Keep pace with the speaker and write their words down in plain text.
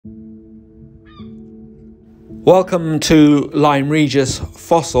Welcome to Lyme Regis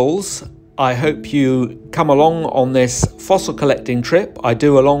Fossils. I hope you come along on this fossil collecting trip I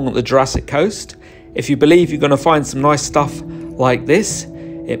do along the Jurassic coast. If you believe you're going to find some nice stuff like this,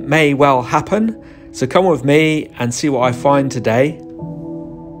 it may well happen. So come with me and see what I find today.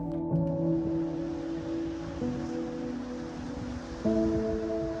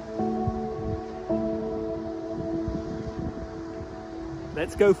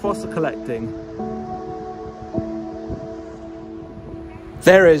 Let's go fossil collecting.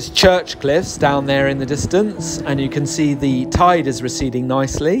 There is Church Cliffs down there in the distance, and you can see the tide is receding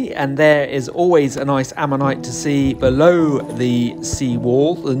nicely, and there is always a nice ammonite to see below the sea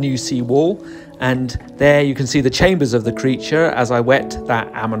wall, the new sea wall, and there you can see the chambers of the creature as I wet that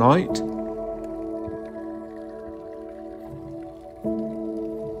ammonite.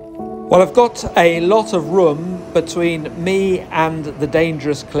 Well, I've got a lot of room between me and the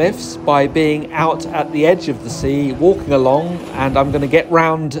dangerous cliffs by being out at the edge of the sea, walking along, and I'm going to get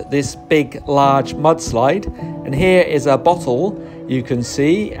round this big, large mudslide. And here is a bottle you can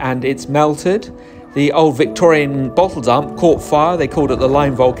see, and it's melted. The old Victorian bottle dump caught fire. They called it the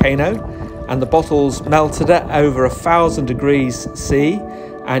Lyme volcano, and the bottles melted at over 1,000 degrees C.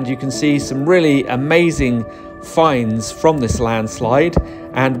 And you can see some really amazing finds from this landslide,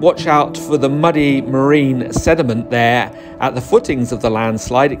 and watch out for the muddy marine sediment there at the footings of the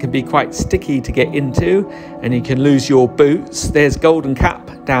landslide. It can be quite sticky to get into and you can lose your boots. There's Golden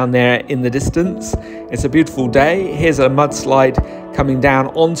Cap down there in the distance. It's a beautiful day. Here's a mudslide coming down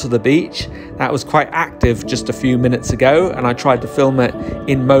onto the beach. That was quite active just a few minutes ago, and I tried to film it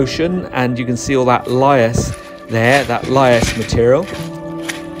in motion, and you can see all that lias there, that lias material.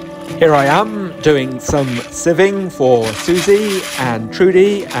 Here I am doing some sieving for Susie and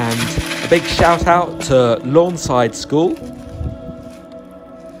Trudy, and a big shout out to Lawnside School.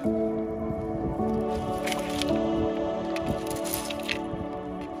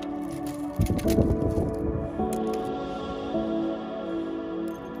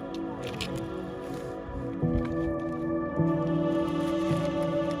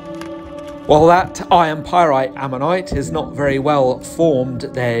 Well, that iron pyrite ammonite is not very well formed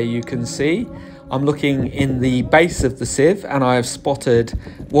there, you can see. I'm looking in the base of the sieve and I have spotted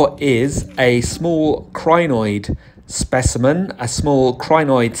what is a small crinoid specimen, a small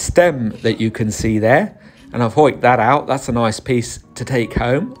crinoid stem that you can see there. And I've hoiked that out. That's a nice piece to take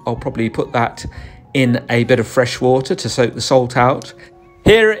home. I'll probably put that in a bit of fresh water to soak the salt out.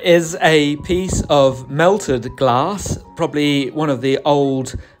 Here is a piece of melted glass, probably one of the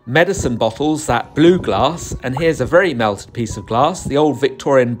old medicine bottles, that blue glass, and here's a very melted piece of glass. The old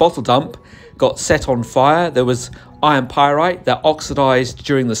Victorian bottle dump got set on fire. There was iron pyrite that oxidized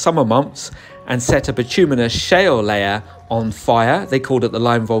during the summer months and set a bituminous shale layer on fire. They called it the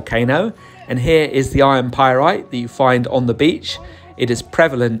Lyme volcano. And here is the iron pyrite that you find on the beach. It is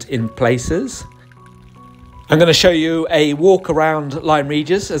prevalent in places. I'm going to show you a walk around Lyme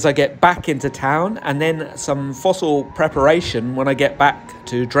Regis as I get back into town, and then some fossil preparation when I get back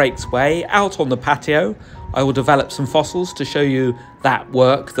to Drake's Way. Out on the patio, I will develop some fossils to show you that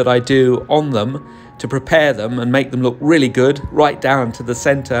work that I do on them to prepare them and make them look really good, right down to the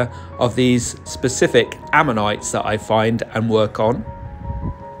centre of these specific ammonites that I find and work on.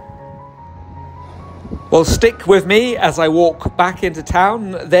 Well, stick with me as I walk back into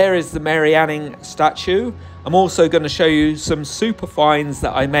town. There is the Mary Anning statue. I'm also going to show you some super finds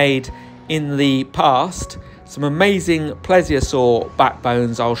that I made in the past. Some amazing Plesiosaur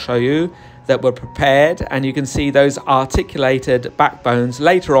backbones I'll show you that were prepared, and you can see those articulated backbones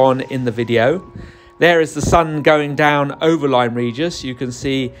later on in the video. There is the sun going down over Lyme Regis. You can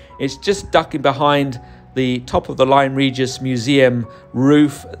see it's just ducking behind the top of the Lyme Regis Museum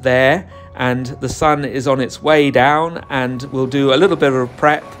roof there, and the sun is on its way down, and we'll do a little bit of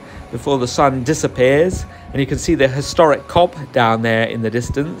prep before the sun disappears. And you can see the historic Cobb down there in the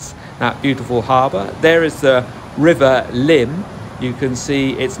distance, that beautiful harbour. There is the River Lyme. You can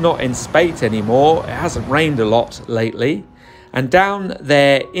see it's not in spate anymore. It hasn't rained a lot lately. And down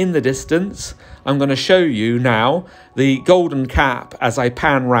there in the distance, I'm going to show you now the Golden Cap as I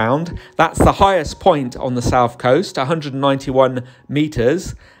pan round. That's the highest point on the south coast, 191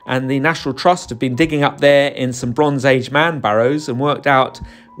 metres. And the National Trust have been digging up there in some Bronze Age man barrows and worked out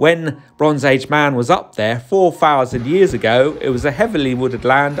when Bronze Age man was up there 4,000 years ago, it was a heavily wooded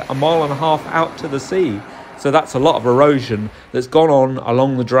land 1.5 miles out to the sea. So that's a lot of erosion that's gone on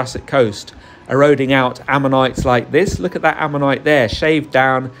along the Jurassic coast, eroding out ammonites like this. Look at that ammonite there, shaved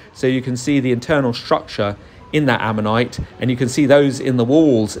down so you can see the internal structure in that ammonite, and you can see those in the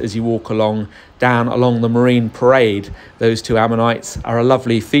walls as you walk along down along the Marine Parade. Those two ammonites are a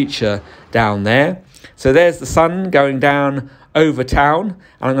lovely feature down there. So there's the sun going down over town,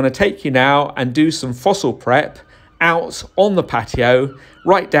 and I'm going to take you now and do some fossil prep out on the patio,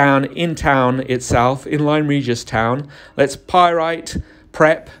 right down in town itself, in Lyme Regis town. Let's pyrite,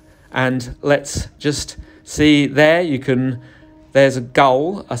 prep, and let's just see there. There's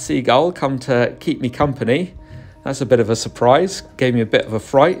a seagull come to keep me company. That's a bit of a surprise, gave me a bit of a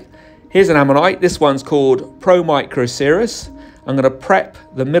fright. Here's an ammonite. This one's called Plesiosaur. I'm going to prep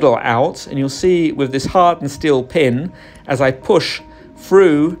the middle out, and you'll see with this hardened steel pin, as I push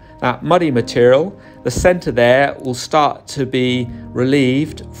through that muddy material, the center there will start to be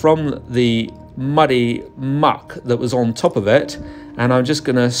relieved from the muddy muck that was on top of it. And I'm just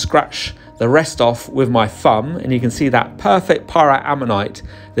going to scratch the rest off with my thumb, and you can see that perfect pyrite ammonite,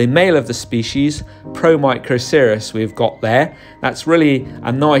 the male of the species, Plesiosaur, we've got there. That's really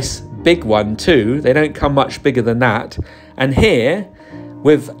a nice big one too. They don't come much bigger than that. And here,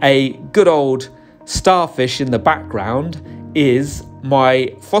 with a good old starfish in the background, is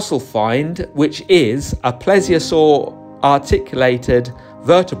my fossil find, which is a Plesiosaur articulated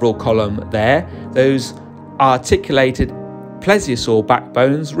vertebral column there. Those articulated Plesiosaur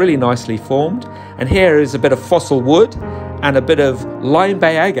backbones, really nicely formed. And here is a bit of fossil wood and a bit of Lyme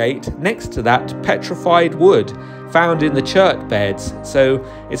Bay agate next to that petrified wood found in the chert beds. So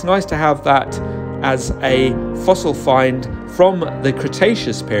it's nice to have that as a fossil find from the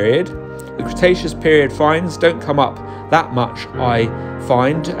Cretaceous period. The Cretaceous period finds don't come up that much, I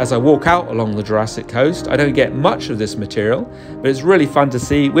find, as I walk out along the Jurassic coast. I don't get much of this material, but it's really fun to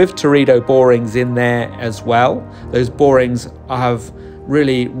see, with teredo borings in there as well. Those borings have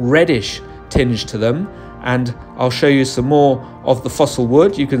really reddish tinge to them, and I'll show you some more of the fossil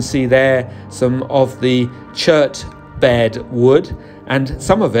wood. You can see there some of the chert bed wood, and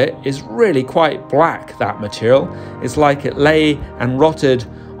some of it is really quite black. That material, it's like it lay and rotted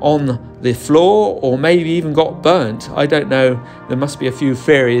on the floor, or maybe even got burnt. I don't know. There must be a few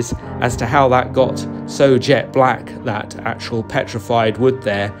theories as to how that got so jet black, that actual petrified wood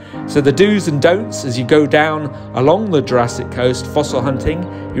there. So the do's and don'ts as you go down along the Jurassic coast fossil hunting,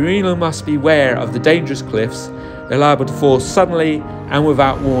 you really must beware of the dangerous cliffs. They're liable to fall suddenly and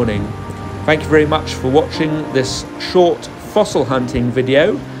without warning. Thank you very much for watching this short fossil hunting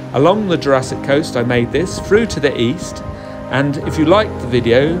video along the Jurassic coast. I made this through to the east. And if you liked the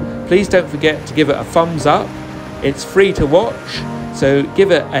video, please don't forget to give it a thumbs up. It's free to watch, so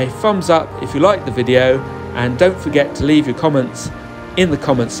give it a thumbs up if you like the video, and don't forget to leave your comments in the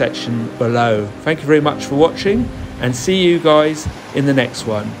comment section below. Thank you very much for watching, and see you guys in the next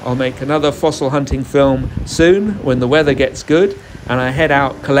one. I'll make another fossil hunting film soon when the weather gets good, and I head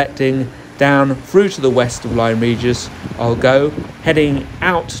out collecting down through to the west of Lyme Regis. I'll go heading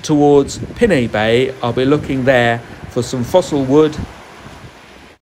out towards Pinay Bay. I'll be looking there for some fossil wood